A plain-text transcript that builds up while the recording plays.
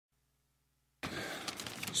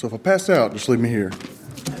So if I pass out, just leave me here.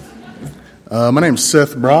 My name's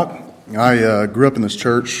Seth Brock. I grew up in this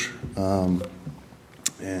church,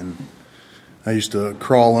 and I used to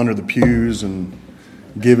crawl under the pews and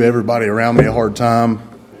give everybody around me a hard time,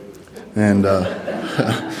 and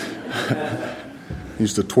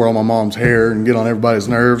used to twirl my mom's hair and get on everybody's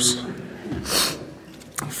nerves.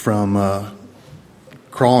 From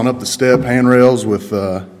crawling up the step handrails with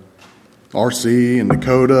RC and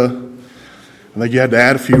Dakota. I think you had to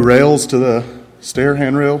add a few rails to the stair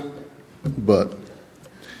handrail, but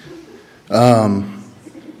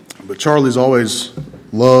Charlie's always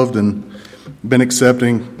loved and been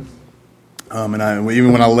accepting. And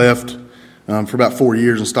even when I left for about 4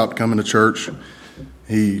 years and stopped coming to church,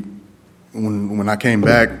 when I came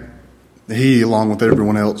back, he, along with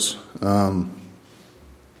everyone else,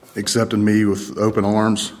 accepted me with open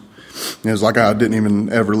arms. It was like I didn't even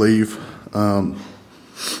ever leave.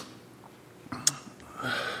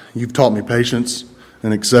 You've taught me patience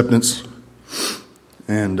and acceptance,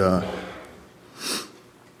 and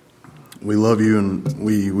we love you, and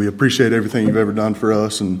we appreciate everything you've ever done for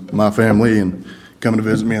us and my family, and coming to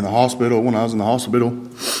visit me in the hospital when I was in the hospital.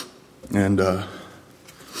 And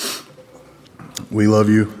we love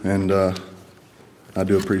you, and I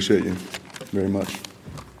do appreciate you very much.